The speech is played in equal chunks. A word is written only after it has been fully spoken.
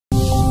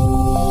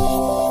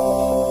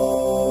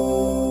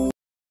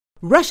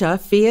Russia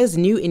fears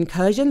new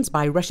incursions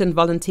by Russian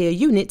volunteer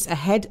units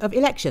ahead of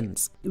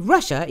elections.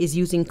 Russia is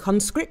using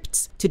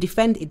conscripts to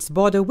defend its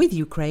border with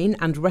Ukraine,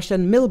 and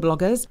Russian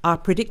milbloggers are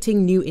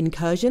predicting new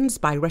incursions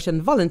by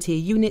Russian volunteer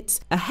units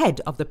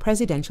ahead of the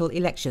presidential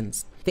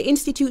elections. The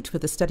Institute for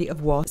the Study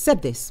of War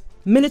said this.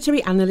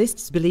 Military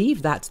analysts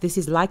believe that this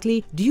is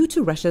likely due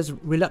to Russia's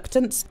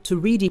reluctance to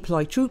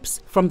redeploy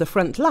troops from the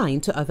front line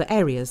to other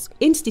areas.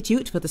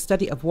 Institute for the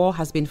Study of War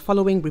has been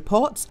following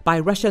reports by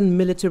Russian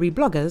military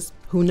bloggers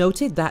who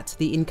noted that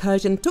the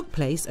incursion took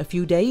place a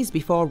few days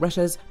before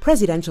Russia's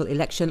presidential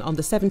election on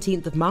the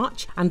 17th of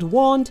March and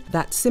warned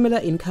that similar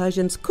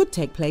incursions could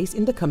take place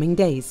in the coming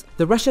days.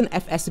 The Russian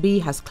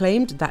FSB has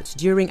claimed that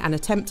during an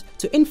attempt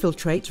to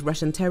infiltrate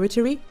Russian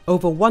territory,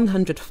 over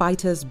 100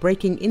 fighters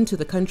breaking into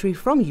the country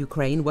from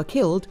Ukraine were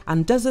killed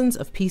and dozens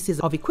of pieces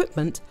of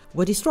equipment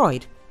were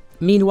destroyed.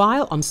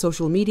 Meanwhile, on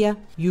social media,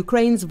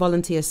 Ukraine's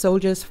volunteer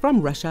soldiers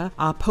from Russia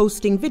are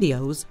posting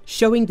videos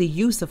showing the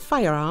use of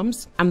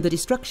firearms and the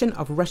destruction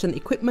of Russian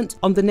equipment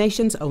on the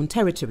nation's own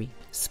territory.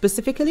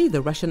 Specifically,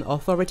 the Russian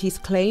authorities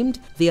claimed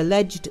the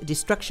alleged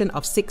destruction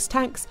of 6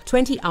 tanks,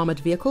 20 armoured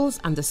vehicles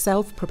and a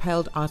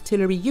self-propelled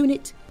artillery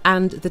unit,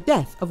 and the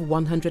death of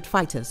 100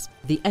 fighters.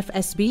 The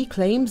FSB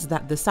claims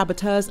that the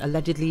saboteurs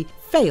allegedly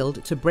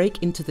failed to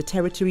break into the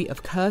territory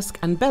of Kursk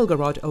and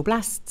Belgorod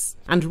oblasts,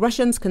 and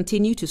Russians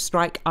continue to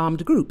strike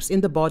armed groups in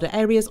the border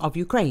areas of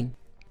Ukraine.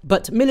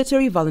 But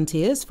military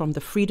volunteers from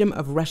the Freedom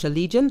of Russia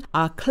Legion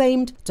are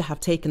claimed to have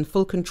taken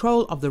full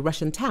control of the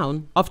Russian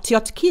town of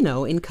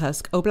Tyotkino in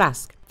Kursk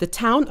Oblast. The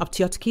town of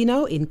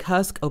Tyotkino in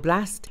Kursk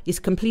Oblast is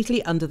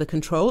completely under the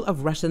control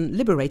of Russian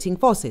liberating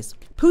forces.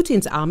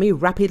 Putin's army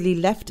rapidly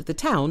left the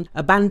town,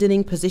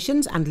 abandoning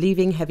positions and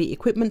leaving heavy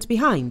equipment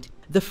behind.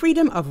 The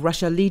Freedom of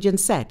Russia Legion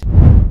said.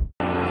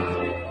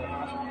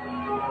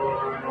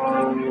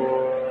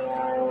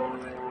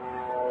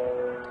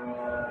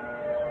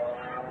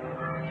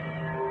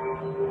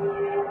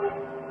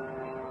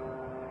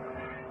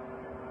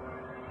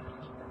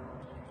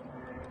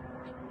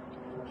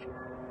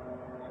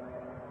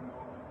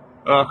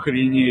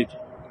 Охренеть.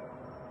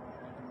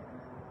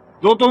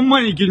 Да вот он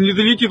маленький, не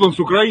долетит, он с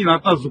Украины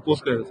от нас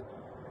запускает.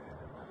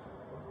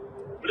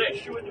 Бля,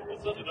 еще один,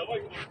 пацаны,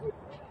 давай.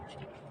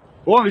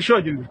 Вон еще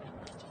один.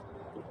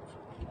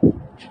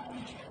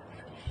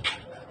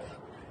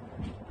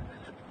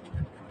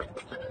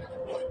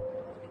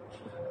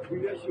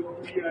 Я сегодня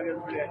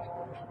уверен, блядь.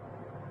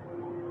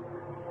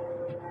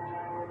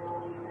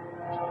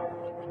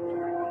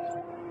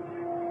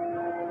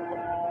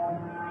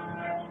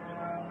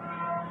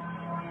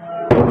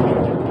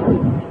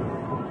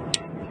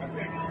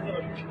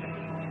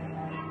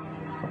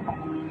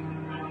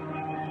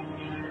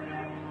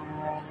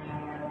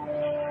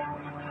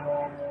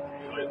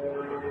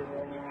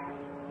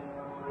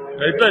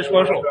 И дальше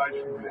пошел.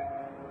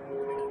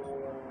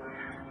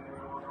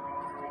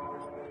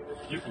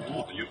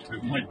 Вот, ёб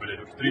твою мать, блядь,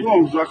 уж третий.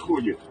 Он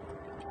заходит.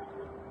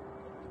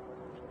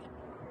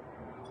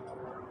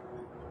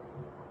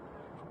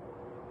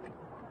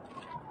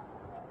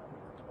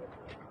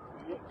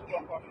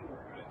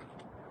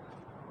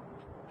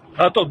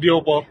 А тот где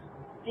упал?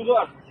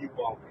 Туда же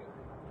ебал, блядь.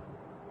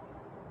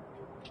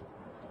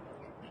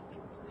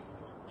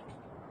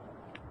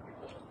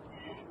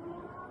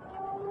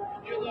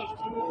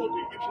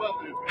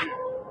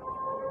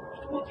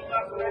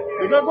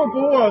 Да какой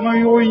ПВО, но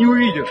его и не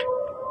увидишь.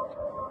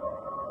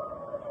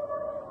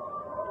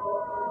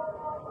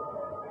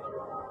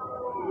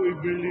 Ой,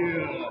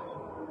 бля.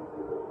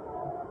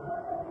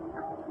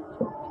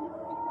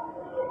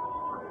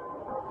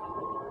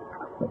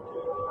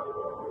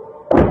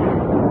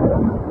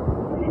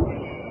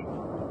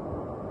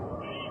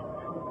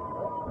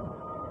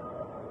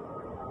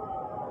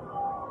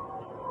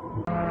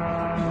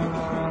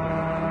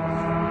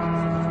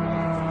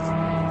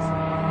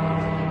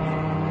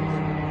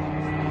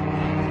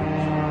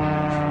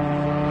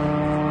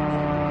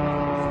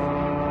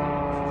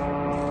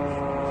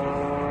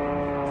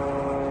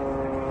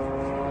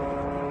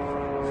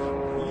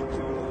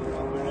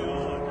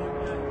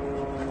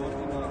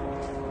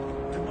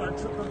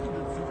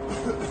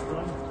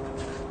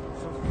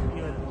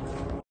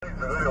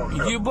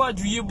 Ебать,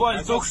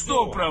 въебать, только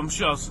что прям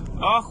сейчас.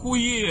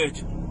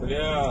 Охуеть.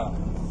 Бля.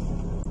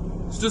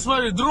 Ты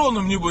смотри,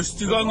 дроном, небось,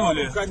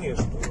 стеганули. Ну,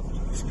 конечно.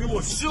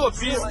 Все,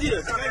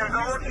 пиздец.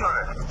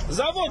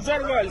 Завод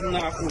взорвали,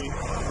 нахуй.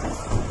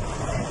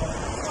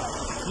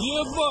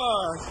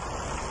 Ебать.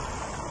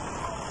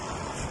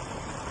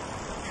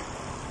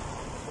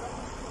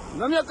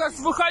 Да мне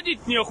кажется,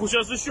 выходить нехуй,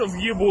 сейчас еще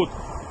въебут.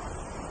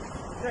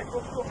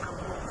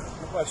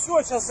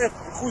 Все, сейчас это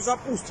хуй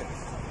запустим.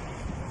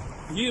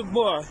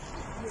 Ебать.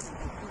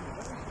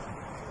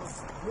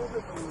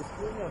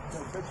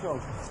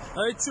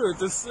 А что,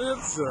 это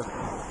же?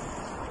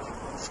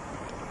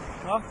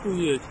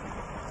 Охуеть.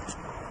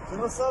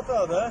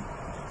 Красота, да?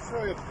 Все,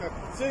 это как?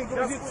 Все,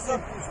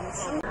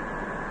 запустим.